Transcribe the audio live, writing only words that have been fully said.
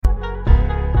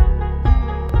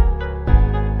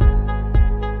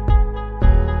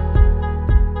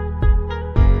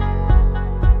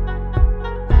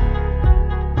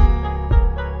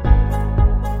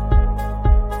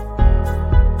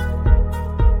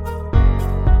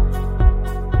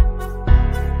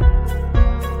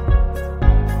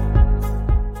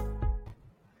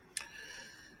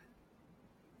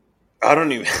I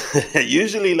don't even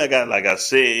usually like I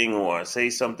sing or I say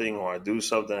something or I do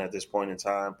something at this point in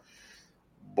time.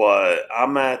 But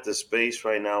I'm at the space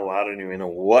right now where I don't even know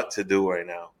what to do right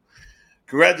now.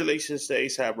 Congratulations to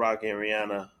ASAP Rocky and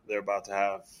Rihanna. They're about to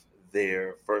have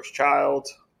their first child.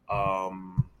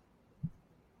 Bunch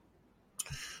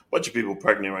of people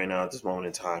pregnant right now at this moment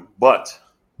in time. But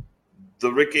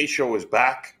the Rick A Show is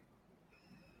back.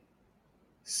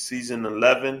 Season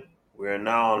 11. We are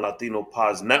now on Latino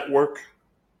Pods Network.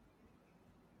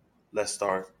 Let's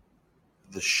start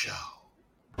the show.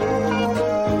 You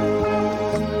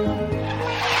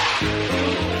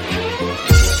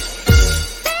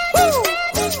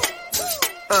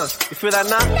feel that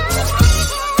now?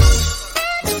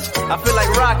 I feel like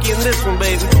Rocky in this one,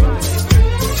 baby.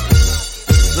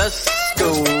 Let's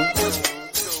go.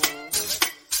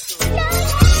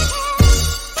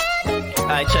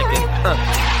 Alright, check it.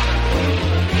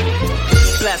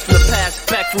 Blast from the past,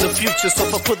 back from the future. So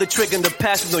if I pull the trigger in the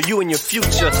past, you know you and your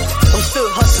future. I'm still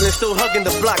hustling, still hugging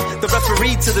the block. The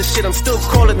referee to the shit, I'm still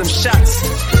calling them shots.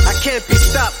 I can't be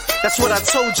stopped. That's what I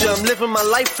told you. I'm living my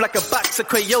life like a box of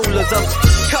Crayolas. I'm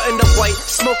cutting up white,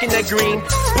 smoking that green.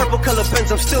 Purple color pens,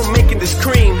 I'm still making this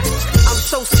cream. I'm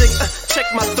so sick, check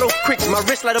my throat quick. My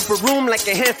wrist light up a room like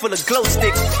a handful of glow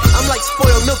sticks. I'm like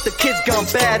spoiled milk, the kids gone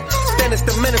bad. Then it's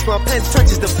the minute my pen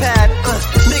touches the pad.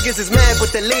 Niggas is mad, but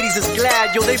the ladies is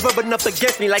glad. Yo, they rubbing up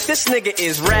against me like this nigga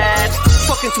is rad.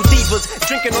 Fucking two divas,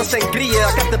 drinking on sangria.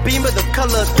 I got the beam of the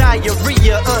color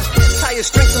diarrhea. Tire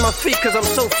strings on my feet cause I'm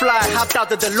so fly. Hopped out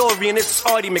the DeLorean, it's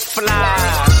Artie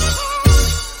McFly.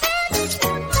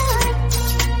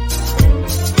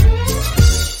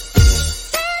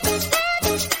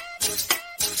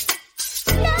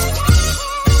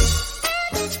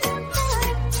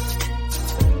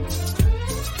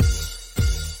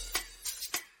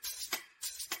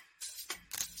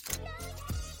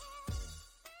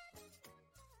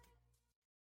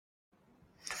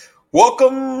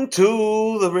 Welcome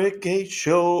to the Rick A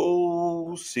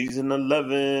Show, Season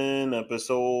 11,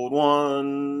 Episode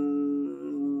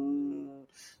 1.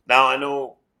 Now, I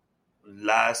know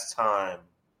last time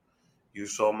you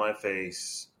saw my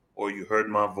face or you heard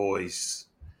my voice,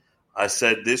 I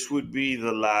said this would be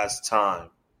the last time.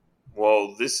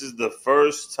 Well, this is the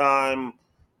first time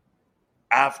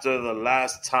after the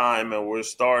last time, and we're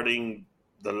starting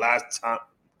the last time,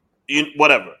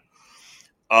 whatever.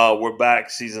 We're back,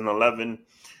 Season 11.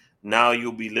 Now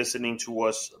you'll be listening to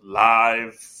us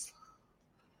live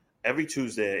every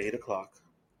Tuesday at 8 o'clock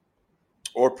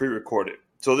or pre-recorded.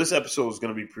 So this episode is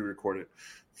going to be pre-recorded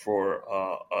for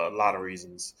a lot of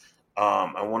reasons.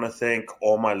 I want to thank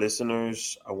all my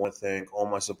listeners. I want to thank all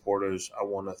my supporters. I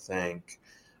want to thank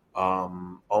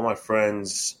all my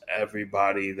friends,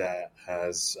 everybody that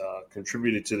has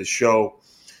contributed to the show.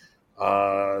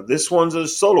 This one's a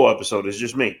solo episode. It's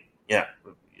just me. Yeah.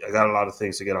 I got a lot of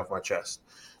things to get off my chest.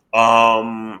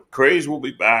 Craze will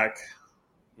be back.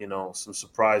 You know, some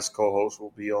surprise co-hosts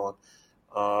will be on.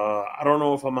 I don't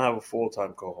know if I'm going to have a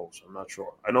full-time co-host. I'm not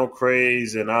sure. I know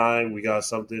Craze and we got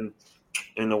something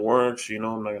in the works. You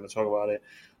know, I'm not going to talk about it.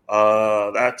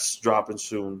 That's dropping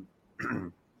soon.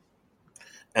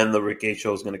 And the Rick A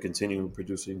Show is going to continue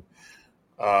producing.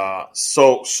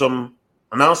 So some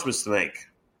announcements to make.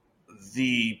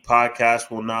 The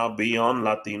podcast will now be on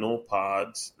Latino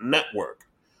Pods Network.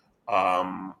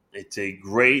 It's a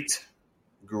great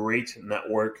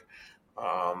network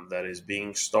that is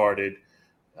being started.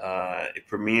 It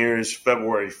premieres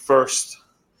February 1st.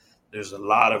 There's a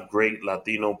lot of great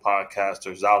Latino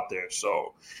podcasters out there.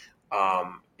 So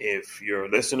if you're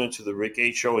listening to the Rick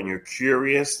A Show and you're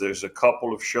curious, there's a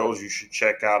couple of shows you should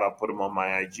check out. I'll put them on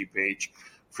my IG page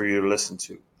for you to listen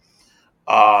to.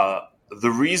 The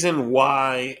reason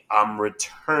why I'm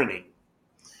returning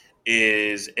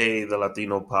is A, the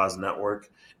Latino Pods Network,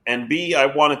 and B, I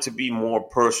want it to be more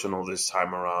personal this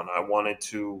time around. I wanted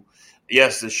to,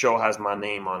 yes, the show has my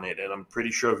name on it, and I'm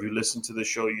pretty sure if you listen to the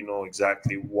show, you know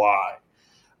exactly why.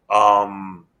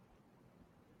 But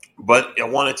I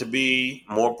want it to be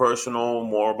more personal,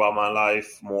 more about my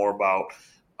life, more about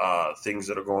things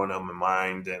that are going on in my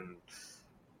mind, and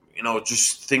you know,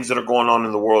 just things that are going on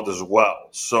in the world as well.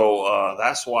 So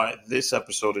that's why this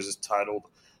episode is titled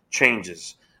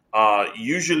Changes.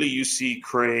 Usually you see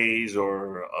Craze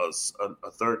or a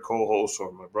third co-host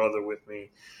or my brother with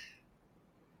me.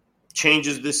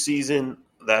 Changes this season,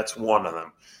 that's one of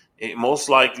them. It most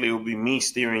likely will be me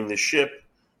steering the ship,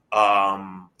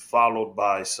 followed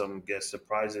by some guest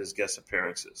surprises, guest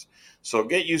appearances. So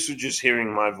get used to just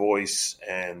hearing my voice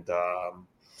and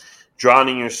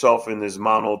drowning yourself in this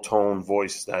monotone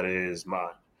voice that is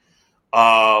mine.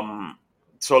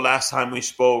 So last time we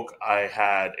spoke, I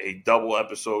had a double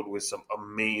episode with some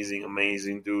amazing,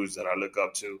 amazing dudes that I look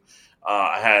up to.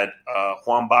 I had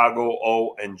Juan Bago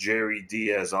O and Jerry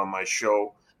Diaz on my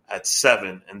show at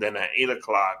 7, and then at 8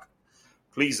 o'clock.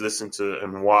 Please listen to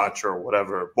and watch or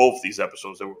whatever both these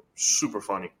episodes. They were super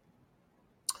funny.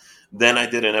 Then I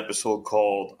did an episode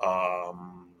called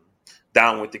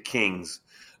Down with the Kings,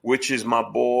 which is my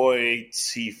boy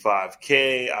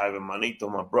T5K, Ivan Manito,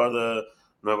 my brother,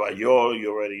 Nueva York,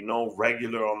 you already know,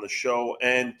 regular on the show.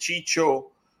 And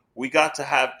Chicho, we got to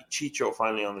have Chicho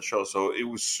finally on the show. So it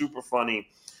was super funny.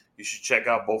 You should check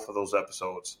out both of those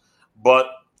episodes. But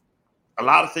a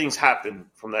lot of things happened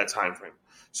from that time frame.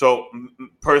 So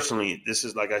personally, this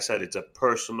is, like I said, it's a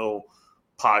personal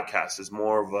podcast. It's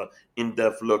more of an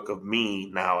in-depth look of me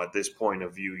now at this point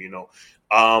of view,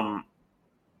 I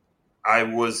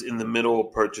was in the middle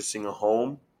of purchasing a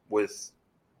home with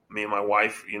me and my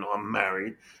wife. I'm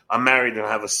married and I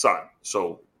have a son.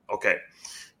 So, okay.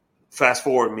 Fast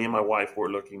forward, me and my wife were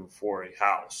looking for a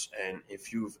house. And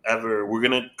if you've ever, we're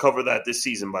going to cover that this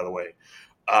season, by the way.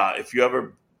 If you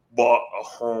ever bought a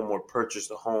home or purchased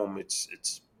a home, it's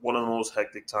one of the most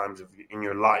hectic times in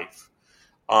your life.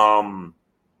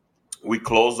 We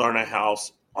closed on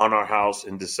our house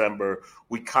in December.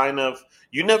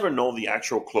 You never know the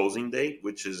actual closing date,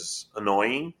 which is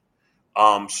annoying.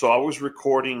 So I was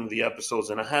recording the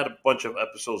episodes and I had a bunch of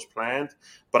episodes planned,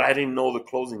 but I didn't know the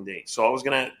closing date. So I was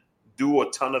going to do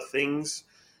a ton of things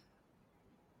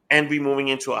and be moving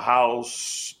into a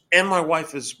house. And my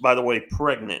wife is, by the way,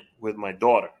 pregnant with my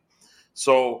daughter.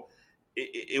 So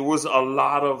it was a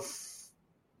lot of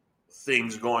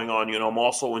things going on. I'm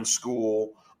also in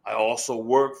school. I also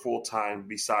work full time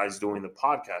besides doing the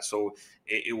podcast. So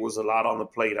it was a lot on the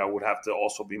plate. I would have to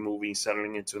also be moving,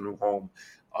 settling into a new home,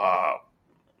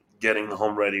 getting the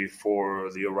home ready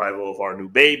for the arrival of our new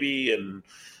baby and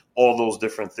all those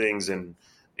different things. And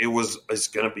it was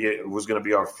going to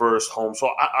be our first home. So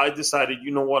I decided,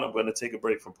 you know what, I'm going to take a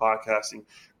break from podcasting.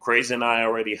 Crazy and I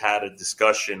already had a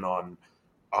discussion on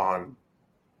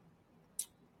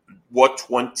what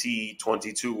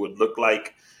 2022 would look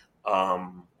like.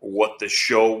 What the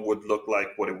show would look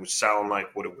like, what it would sound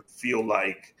like, what it would feel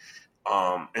like.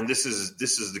 And this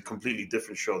is the completely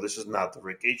different show. This is not the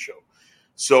Rick H show.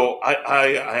 So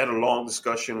I had a long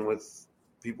discussion with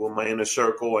people in my inner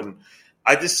circle, and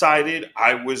I decided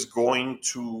I was going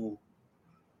to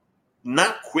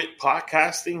not quit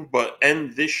podcasting, but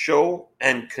end this show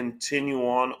and continue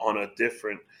on a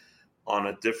different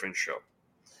show.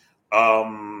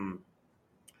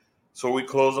 So we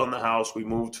closed on the house. We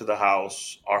moved to the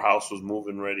house. Our house was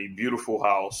moving ready. Beautiful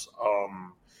house.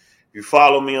 If you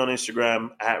follow me on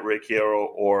Instagram at Rick Hero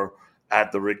or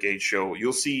at the Rick H Show,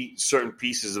 you'll see certain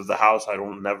pieces of the house. I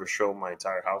don't never show my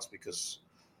entire house because,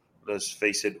 let's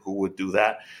face it, who would do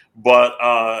that? But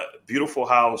beautiful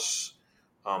house.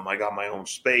 I got my own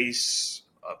space,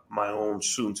 my own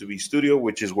soon-to-be studio,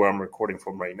 which is where I'm recording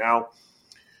from right now.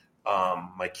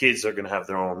 My kids are going to have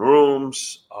their own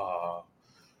rooms.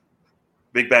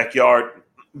 Big backyard,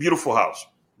 beautiful house.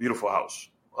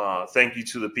 Thank you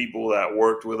to the people that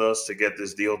worked with us to get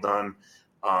this deal done.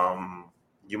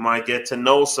 You might get to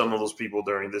know some of those people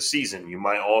during this season. You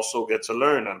might also get to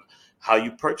learn on how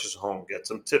you purchase a home, get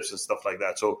some tips and stuff like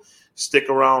that. So stick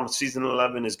around. Season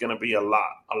 11 is going to be a lot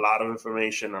of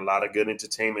information, a lot of good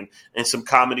entertainment, and some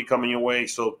comedy coming your way.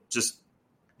 So just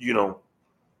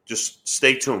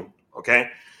stay tuned. Okay.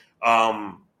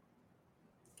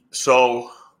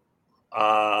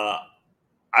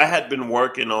 I had been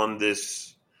working on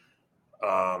this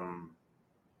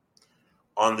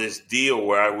deal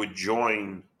where I would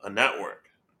join a network,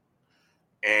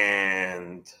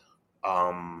 and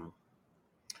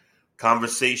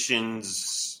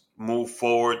conversations move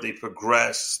forward, they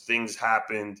progress, things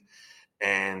happened,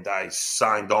 and I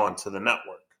signed on to the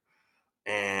network.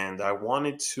 And I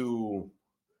wanted to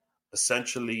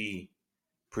essentially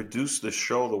produce the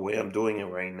show the way I'm doing it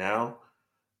right now,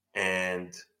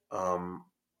 and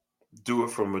do it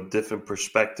from a different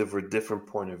perspective or different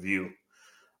point of view.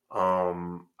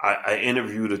 I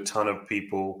interviewed a ton of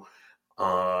people.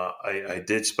 I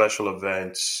did special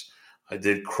events. I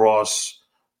did cross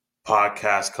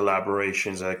podcast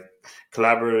collaborations. I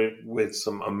collaborated with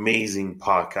some amazing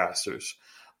podcasters.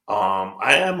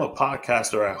 I am a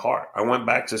podcaster at heart. I went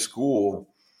back to school.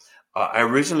 I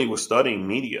originally was studying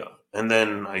media, and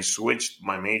then I switched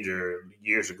my major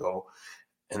years ago.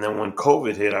 And then when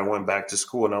COVID hit, I went back to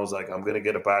school, and I was like, I'm going to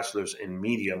get a bachelor's in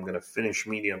media. I'm going to finish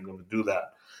media. I'm going to do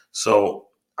that. So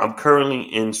I'm currently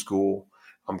in school.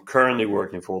 I'm currently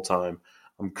working full time.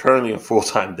 I'm currently a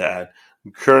full-time dad.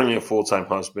 I'm currently a full-time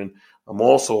husband. I'm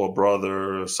also a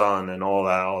brother, a son, and all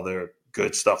that other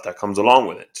good stuff that comes along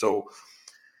with it. So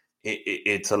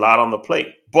it's a lot on the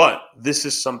plate. But this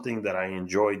is something that I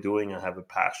enjoy doing. I have a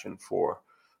passion for.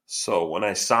 So when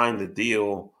I signed the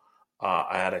deal,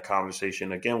 I had a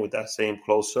conversation again with that same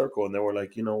close circle, and they were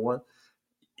like, you know what?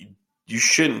 You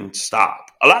shouldn't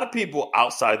stop. A lot of people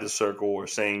outside the circle were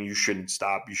saying you shouldn't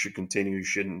stop. You should continue. You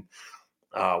shouldn't.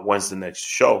 When's the next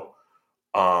show?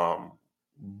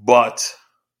 But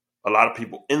a lot of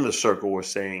people in the circle were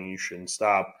saying you shouldn't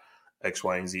stop X,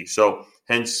 Y, and Z. So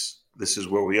hence, this is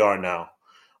where we are now.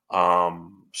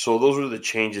 So those were the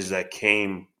changes that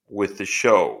came with the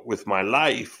show. With my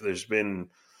life, there's been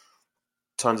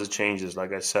tons of changes.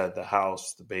 Like I said, the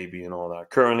house, the baby, and all that.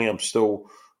 Currently,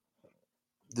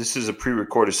 this is a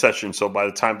pre-recorded session, so by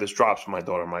the time this drops, my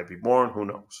daughter might be born. Who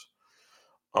knows?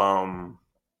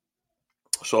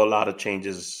 So a lot of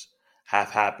changes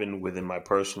have happened within my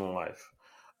personal life.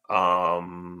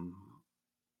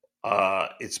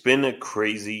 It's been a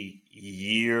crazy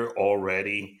year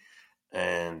already,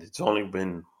 and it's only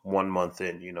been 1 month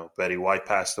in. Betty White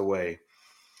passed away.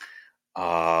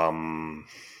 A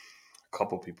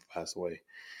couple people passed away.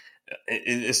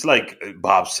 It's like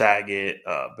Bob Saget,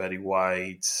 Betty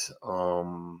White,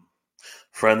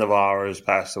 friend of ours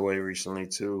passed away recently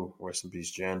too. Rest in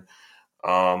peace, Jen.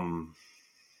 So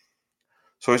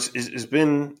it's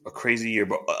been a crazy year,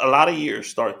 but a lot of years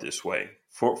start this way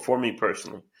for me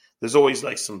personally. There's always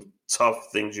like some tough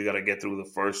things you got to get through the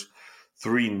first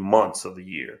 3 months of the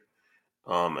year,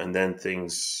 and then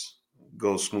things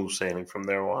go smooth sailing from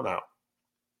there on out.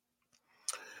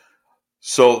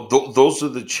 So those are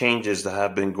the changes that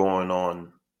have been going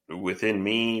on within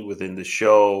me, within the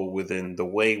show, within the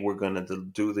way we're going to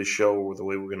do the show, or the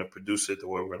way we're going to produce it, the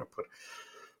way we're going to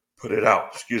put it out.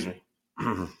 Excuse me.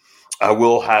 I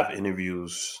will have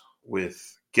interviews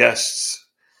with guests.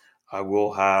 I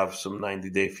will have some 90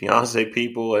 Day Fiance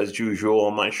people as usual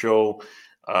on my show.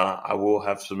 I will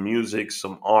have some music,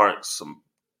 some art,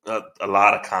 a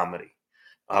lot of comedy.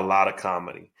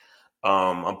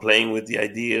 I'm playing with the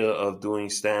idea of doing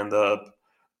stand-up.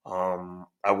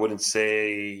 I wouldn't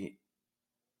say,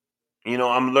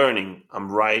 I'm learning.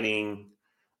 I'm writing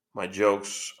my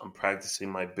jokes. I'm practicing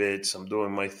my bits. I'm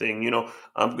doing my thing.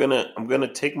 I'm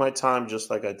gonna take my time, just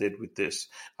like I did with this.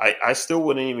 I still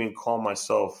wouldn't even call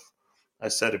myself, I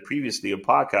said it previously, a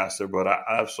podcaster, but I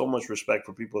have so much respect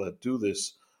for people that do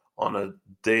this on a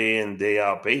day in, day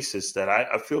out basis that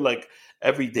I feel like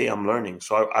every day I'm learning.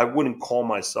 So I wouldn't call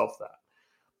myself that.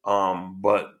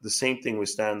 But the same thing with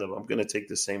stand-up. I'm going to take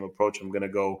the same approach. I'm going to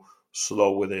go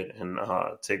slow with it and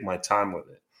take my time with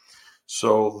it.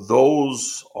 So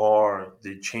those are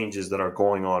the changes that are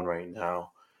going on right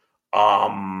now.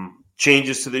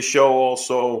 Changes to the show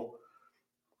also.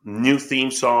 New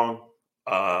theme song.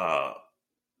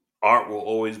 Art will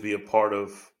always be a part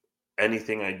of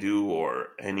anything I do or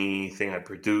anything I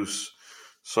produce.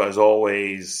 So as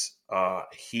always,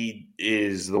 he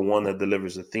is the one that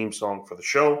delivers the theme song for the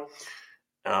show.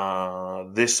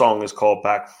 This song is called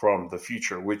Back from the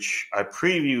Future, which I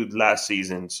previewed last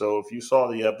season. So if you saw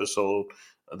the episode,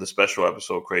 the special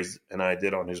episode Crazy and I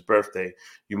did on his birthday,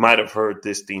 you might have heard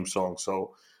this theme song.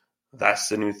 So that's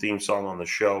the new theme song on the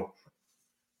show.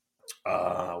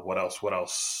 What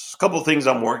else? A couple of things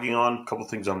I'm working on, a couple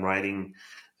of things I'm writing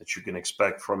that you can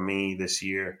expect from me this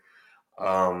year.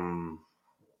 I'm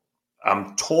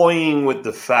toying with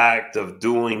the fact of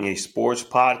doing a sports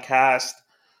podcast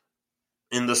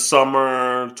in the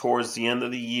summer, towards the end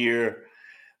of the year.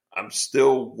 I'm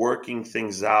still working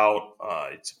things out.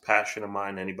 It's a passion of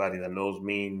mine. Anybody that knows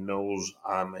me knows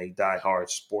I'm a diehard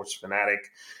sports fanatic.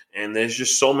 And there's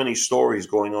just so many stories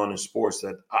going on in sports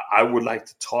that I would like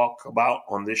to talk about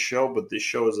on this show. But this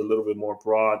show is a little bit more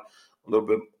broad, a little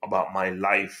bit about my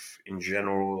life in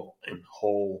general and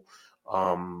whole.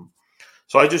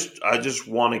 So I just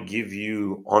want to give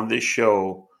you on this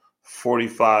show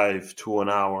 45 to an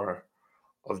hour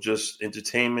of just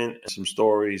entertainment and some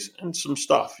stories and some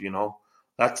stuff.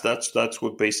 That's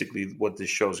what basically what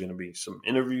this show is going to be. Some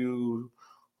interview,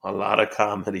 a lot of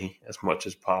comedy as much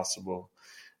as possible,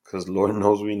 because Lord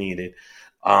knows we need it.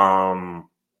 And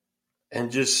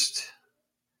just,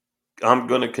 I'm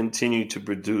going to continue to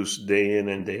produce day in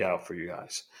and day out for you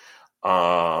guys.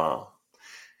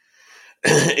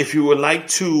 If you would like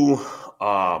to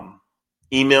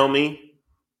email me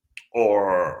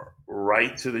or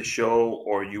write to the show,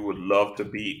 or you would love to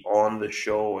be on the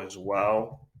show as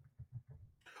well,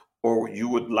 or you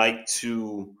would like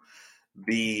to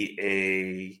be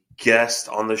a guest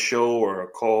on the show or a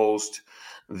co-host,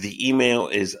 The email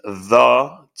is Rick,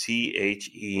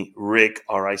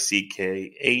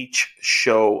 RICKH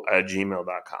show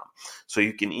 @gmail.com. So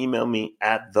you can email me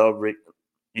at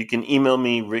you can email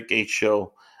me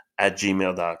rickhshow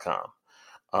 @gmail.com.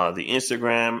 The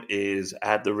Instagram is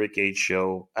at the Rick H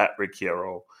Show, at Rick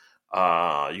Hero.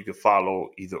 You can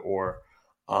follow either or.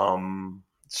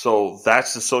 So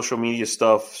that's the social media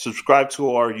stuff. Subscribe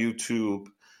to our YouTube.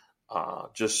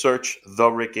 Just search The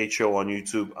Rick H Show on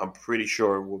YouTube. I'm pretty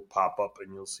sure it will pop up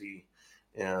and you'll see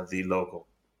the logo.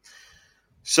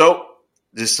 So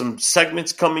there's some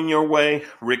segments coming your way.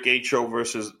 Rick H.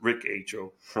 versus Rick H.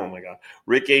 Oh my God.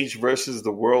 Rick H. versus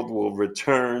the world will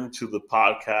return to the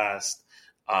podcast.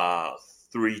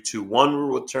 3, 2, 1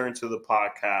 will return to the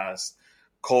podcast.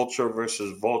 Culture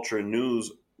versus Vulture News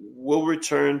will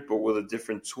return, but with a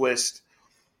different twist.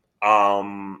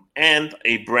 And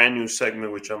a brand new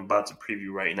segment, which I'm about to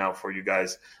preview right now for you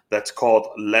guys, that's called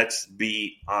Let's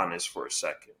Be Honest for a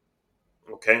Second.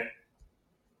 Okay?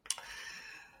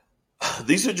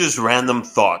 These are just random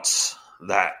thoughts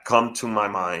that come to my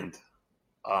mind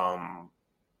on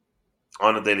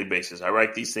a daily basis. I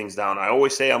write these things down. I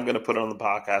always say I'm going to put it on the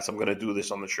podcast. I'm going to do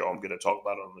this on the show. I'm going to talk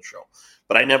about it on the show.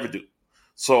 But I never do.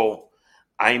 So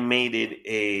I made it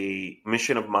a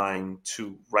mission of mine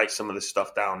to write some of this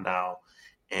stuff down now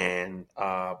and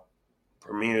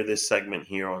premiere this segment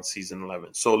here on season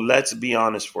 11. So let's be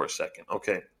honest for a second.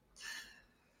 Okay.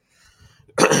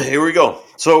 Here we go.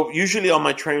 So usually on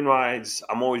my train rides,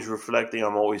 I'm always reflecting,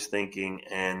 I'm always thinking,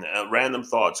 and random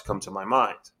thoughts come to my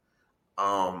mind.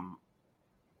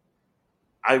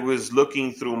 I was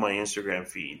looking through my Instagram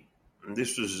feed, and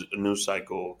this was a news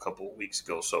cycle a couple of weeks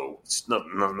ago, so it's not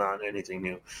anything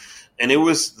new. And it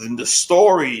was the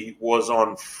story was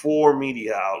on 4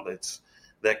 media outlets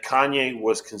that Kanye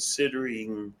was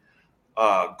considering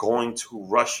going to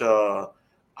Russia,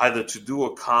 either to do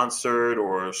a concert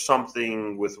or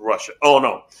something with Russia. Oh,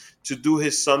 no, to do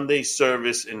his Sunday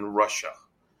service in Russia.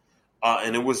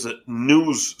 And it was a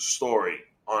news story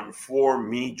on 4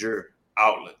 major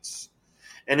outlets.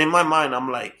 And in my mind, I'm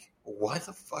like, why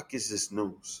the fuck is this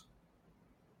news?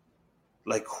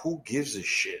 Like, who gives a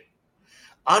shit?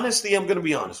 Honestly, I'm going to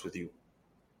be honest with you.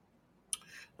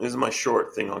 This is my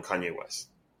short thing on Kanye West.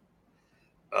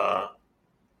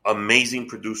 Amazing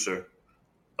producer.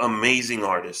 Amazing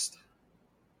artist.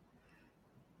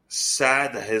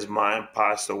 Sad that his mom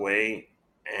passed away.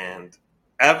 And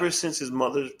ever since his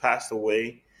mother passed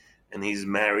away and he's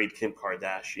married Kim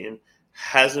Kardashian,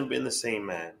 hasn't been the same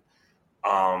man.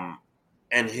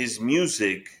 And his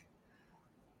music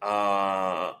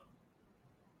hasn't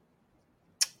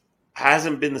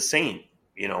been the same,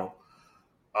 you know.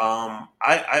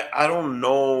 I don't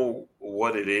know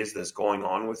what it is that's going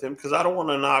on with him because I don't want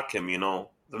to knock him, you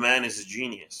know. The man is a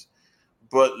genius.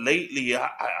 But lately,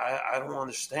 I don't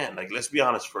understand. Like, let's be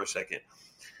honest for a second.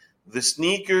 The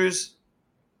sneakers,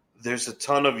 there's a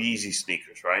ton of Yeezy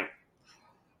sneakers, right?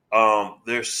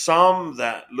 There's some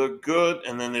that look good,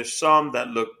 and then there's some that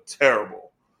look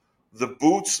terrible. The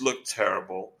boots look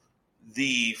terrible.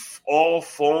 The all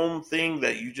foam thing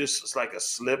that you just, it's like a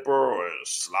slipper or a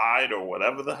slide or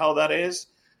whatever the hell that is,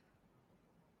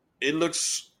 it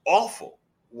looks awful.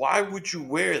 Why would you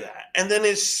wear that? And then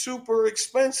it's super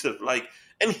expensive. Like,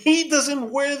 and he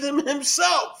doesn't wear them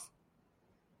himself.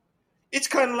 It's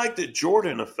kind of like the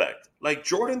Jordan effect. Like,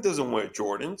 Jordan doesn't wear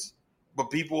Jordans. But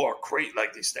people are great,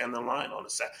 like they stand in line on the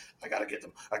set. I gotta get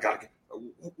them.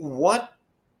 What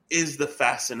is the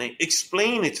fascination?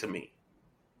 Explain it to me.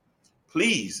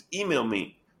 Please email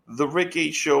me,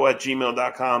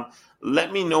 therickhshow@gmail.com.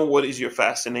 Let me know what is your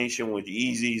fascination with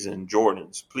Yeezys and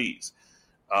Jordans. Please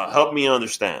help me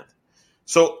understand.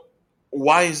 So,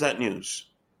 why is that news,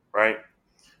 right?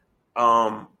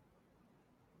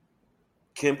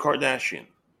 Kim Kardashian.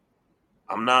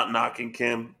 I'm not knocking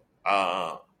Kim.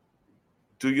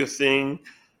 Do your thing.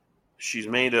 She's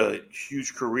made a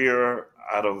huge career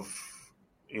out of,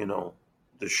 you know,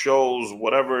 the shows,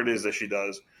 whatever it is that she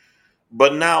does.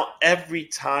 But now every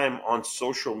time on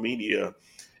social media,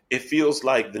 it feels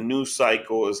like the news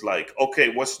cycle is like, okay,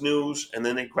 what's news? And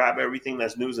then they grab everything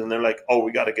that's news and they're like, oh,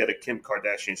 we got to get a Kim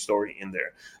Kardashian story in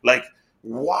there. Like,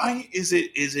 why is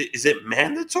it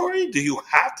mandatory? Do you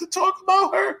have to talk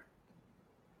about her?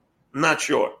 Not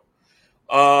sure.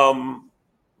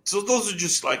 So those are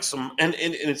just like some, and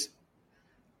it's,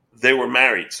 they were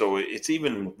married, so it's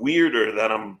even weirder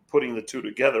that I'm putting the two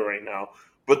together right now.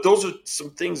 But those are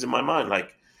some things in my mind,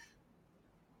 like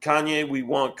Kanye, we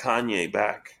want Kanye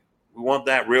back. We want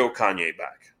that real Kanye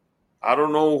back. I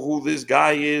don't know who this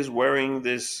guy is wearing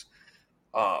this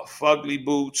fugly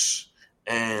boots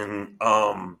and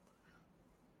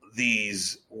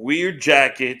these weird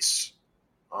jackets.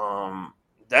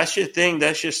 That's your thing.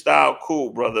 That's your style.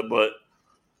 Cool, brother. But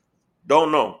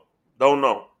don't know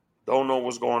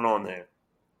what's going on there.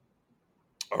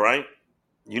 All right.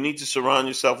 You need to surround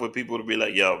yourself with people to be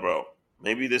like, yo, bro,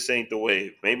 maybe this ain't the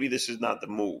wave. Maybe this is not the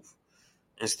move.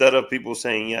 Instead of people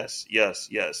saying yes, yes,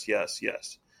 yes, yes,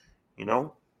 yes. You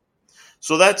know?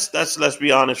 So that's let's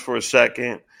be honest for a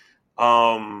second.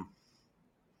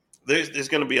 There's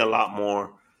gonna be a lot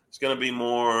more. It's gonna be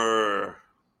more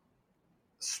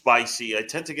spicy. I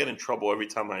tend to get in trouble every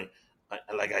time I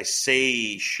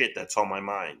say shit that's on my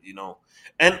mind, you know.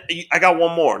 And I got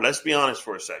one more. Let's be honest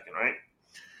for a second, right?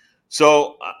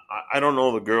 So I don't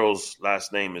know the girl's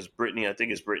last name is Brittany. I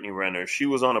think it's Brittany Renner. She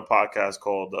was on a podcast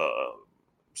called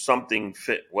something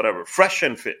fit, whatever, Fresh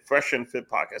and Fit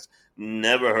podcast.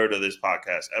 Never heard of this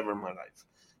podcast ever in my life.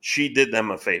 She did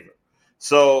them a favor.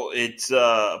 So it's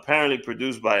apparently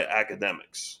produced by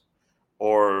academics,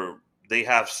 or they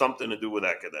have something to do with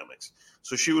academics.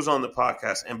 So she was on the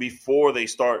podcast, and before they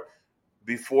started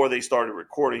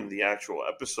recording the actual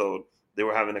episode, they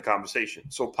were having a conversation.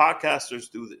 So podcasters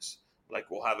do this. Like,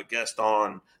 we'll have a guest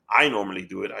on. I normally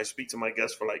do it. I speak to my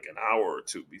guests for like an hour or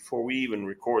two before we even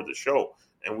record the show.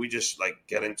 And we just like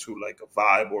get into like a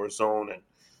vibe or a zone, and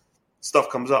stuff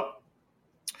comes up.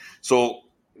 So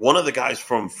one of the guys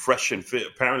from Fresh and Fit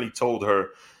apparently told her,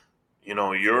 you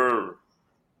know, you're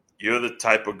the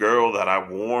type of girl that I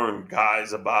warn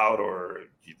guys about, or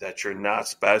that you're not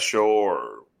special,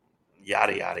 or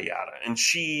yada, yada, yada. And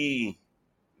she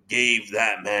gave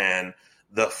that man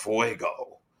the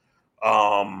fuego.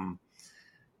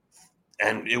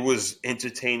 And it was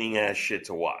entertaining as shit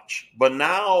to watch. But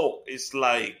now it's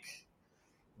like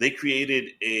they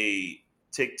created a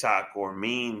TikTok or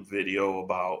meme video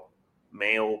about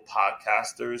male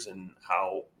podcasters and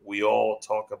how we all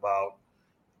talk about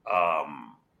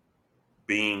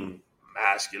being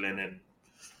masculine. And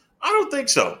I don't think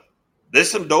so. There's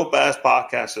some dope ass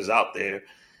podcasters out there.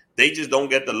 They just don't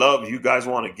get the love you guys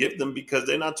want to give them because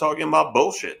they're not talking about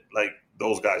bullshit like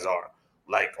those guys are.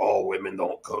 Like, oh, women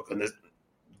don't cook. And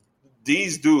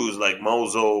these dudes like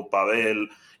Mozo, Pavel,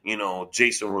 you know,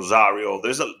 Jason Rosario,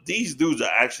 these dudes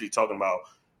are actually talking about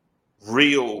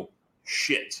real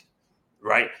shit,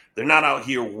 right? They're not out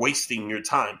here wasting your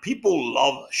time. People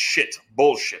love shit,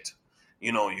 bullshit.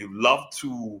 You know, you love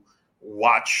to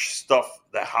watch stuff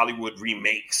that Hollywood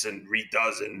remakes and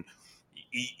redoes, and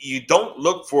you don't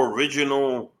look for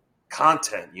original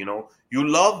content, you know. You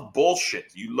love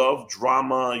bullshit. You love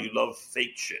drama. You love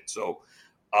fake shit. So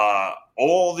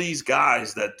all these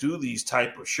guys that do these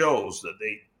type of shows that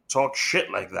they talk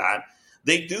shit like that,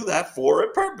 they do that for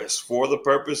a purpose, for the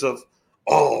purpose of,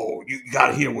 oh, you got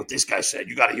to hear what this guy said.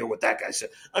 You got to hear what that guy said.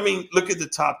 I mean, look at the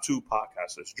top two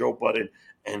podcasters, Joe Budden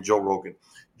and Joe Rogan.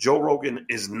 Joe Rogan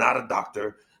is not a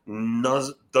doctor,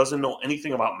 doesn't know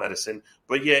anything about medicine,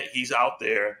 but yet he's out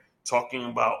there talking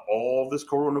about all this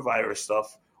coronavirus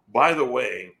stuff. By the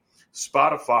way,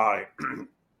 Spotify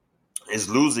is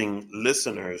losing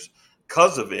listeners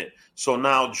because of it. So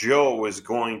now Joe is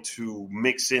going to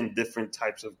mix in different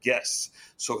types of guests.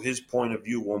 So his point of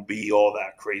view won't be all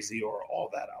that crazy or all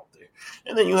that out there.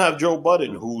 And then you have Joe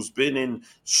Budden, who's been in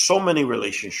so many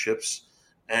relationships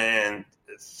and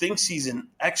thinks he's an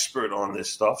expert on this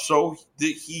stuff. So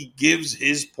he gives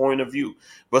his point of view.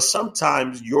 But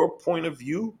sometimes your point of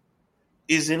view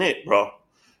isn't it, bro.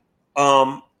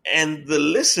 And the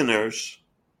listeners,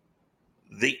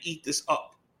 they eat this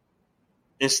up.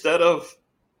 Instead of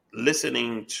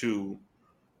listening to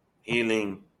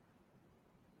healing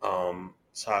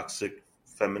toxic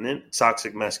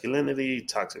masculinity,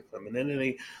 toxic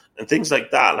femininity, and things like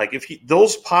that. Like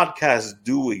those podcasts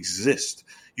do exist.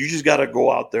 You just got to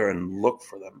go out there and look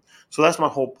for them. So that's my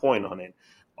whole point on it.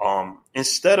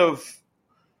 Instead of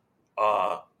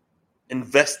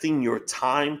investing your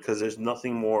time, because there's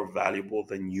nothing more valuable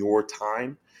than your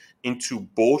time, into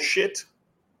bullshit,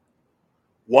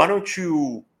 why don't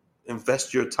you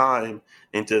invest your time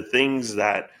into things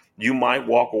that you might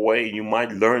walk away, you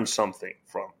might learn something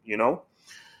from, you know?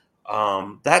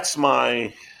 That's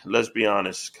my, let's be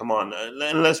honest. Come on.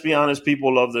 And let's be honest.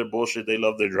 People love their bullshit. They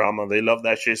love their drama. They love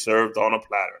that shit served on a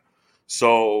platter.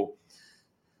 So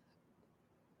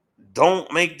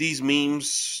don't make these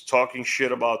memes talking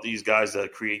shit about these guys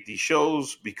that create these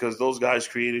shows, because those guys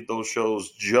created those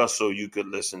shows just so you could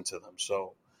listen to them.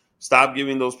 So stop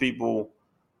giving those people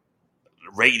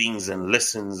ratings and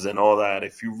listens and all that.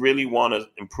 If you really want to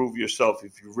improve yourself,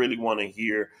 if you really want to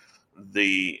hear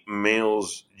the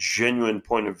male's genuine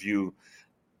point of view,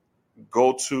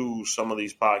 go to some of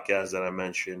these podcasts that I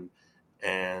mentioned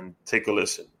and take a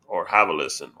listen. or have a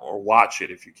listen or watch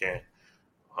it if you can.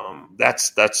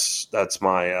 That's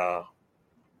my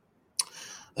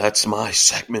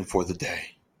segment for the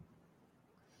day.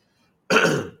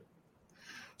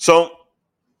 So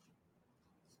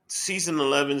season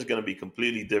 11 is going to be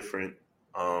completely different.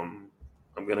 I'm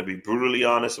going to be brutally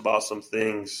honest about some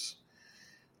things.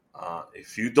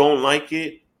 If you don't like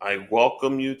it, I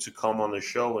welcome you to come on the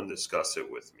show and discuss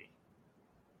it with me.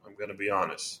 I'm going to be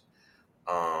honest.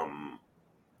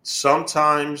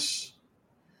 Sometimes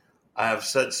I have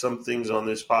said some things on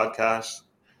this podcast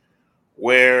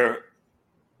where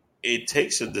it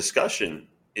takes a discussion.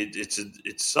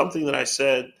 It's something that I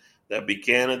said that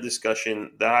began a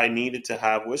discussion that I needed to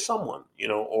have with someone,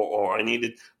 or I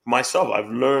needed myself. I've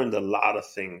learned a lot of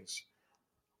things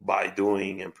by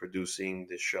doing and producing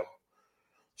this show.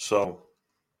 So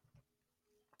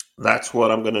that's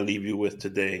what I'm going to leave you with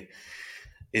today.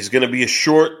 It's going to be a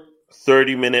short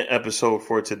 30-minute episode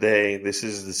for today. This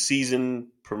is the season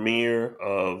premiere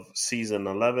of season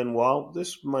 11. Well,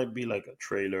 this might be like a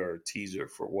trailer or teaser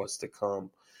for what's to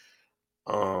come.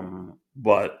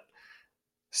 But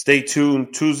stay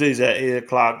tuned. Tuesdays at 8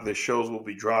 o'clock, the shows will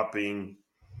be dropping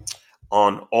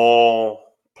on all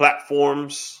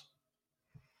platforms.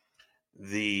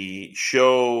 The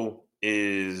show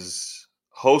is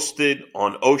hosted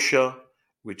on Osha,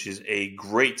 which is a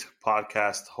great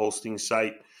podcast hosting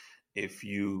site. If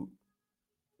you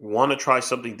want to try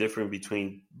something different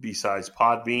besides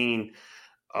Podbean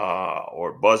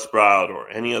or Buzzsprout or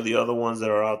any of the other ones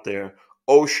that are out there,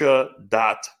 Osha.co.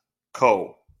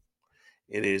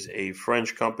 It is a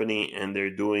French company, and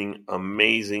they're doing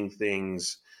amazing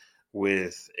things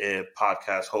with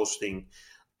podcast hosting.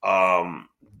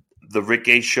 The Rick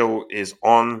Gates Show is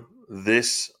on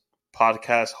this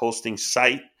podcast hosting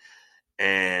site.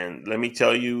 And let me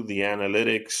tell you, the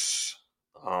analytics,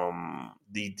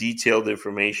 the detailed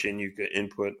information you could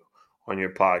input on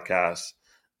your podcast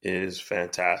is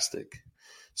fantastic.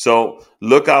 So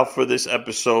look out for this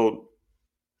episode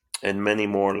and many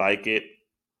more like it.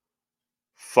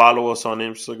 Follow us on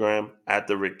Instagram at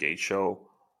The Rick Gates Show,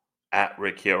 at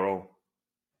Rick Hero.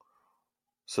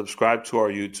 Subscribe to our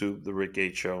YouTube, The Rick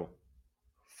Gates Show.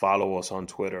 Follow us on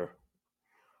Twitter.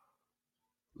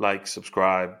 Like,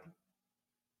 subscribe.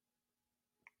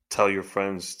 Tell your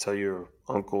friends, tell your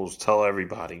uncles, tell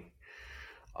everybody.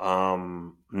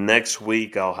 Next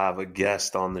week, I'll have a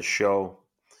guest on the show.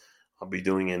 I'll be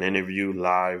doing an interview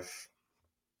live.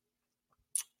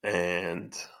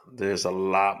 And there's a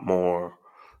lot more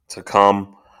to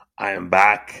come. I am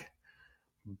back,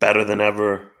 better than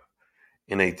ever,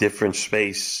 in a different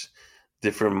space,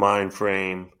 different mind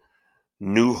frame,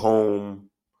 new home,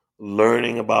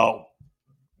 learning about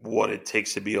what it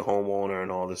takes to be a homeowner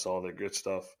and all that good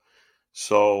stuff.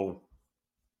 So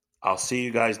I'll see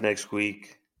you guys next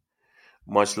week.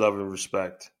 Much love and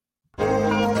respect.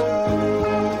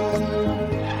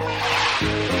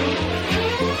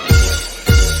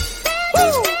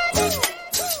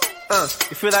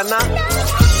 You feel that now?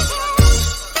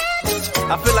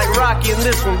 I feel like Rocky in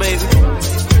this one, baby.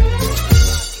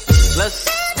 Let's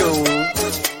go.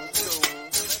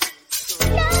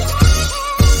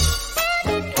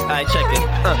 Alright, check it.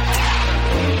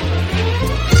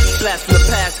 Blast from the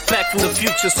past, back from the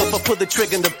future. So if I pull the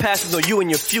trigger in the past, you know you and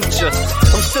your future.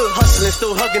 I'm still hustling,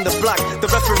 still hugging the block. The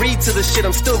referee to the shit,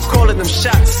 I'm still calling them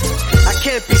shots. I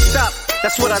can't be stopped.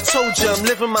 That's what I told you. I'm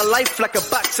living my life like a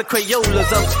box of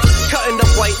Crayolas. I'm cutting up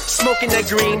white, smoking that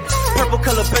green. Purple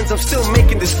color pens, I'm still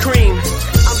making this cream.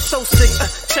 I'm so sick,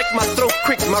 check my throat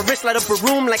quick. My wrist light up a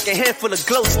room like a handful of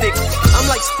glow stick. I'm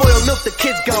like spoiled milk, the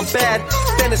kids gone bad.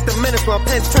 Then it's the menace, my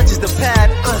pen touches the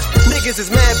pad. Niggas is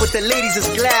mad, but the ladies is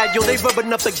glad. Yo, they rubbing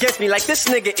up against me like this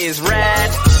nigga is rad.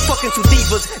 Fucking two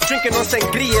divas, drinking on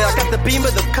sangria. I got the beam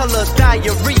of the color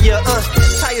diarrhea.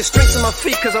 Tire strings on my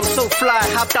feet cause I'm so fly.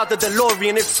 Hopped out the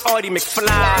DeLorean, it's Artie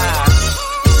McFly.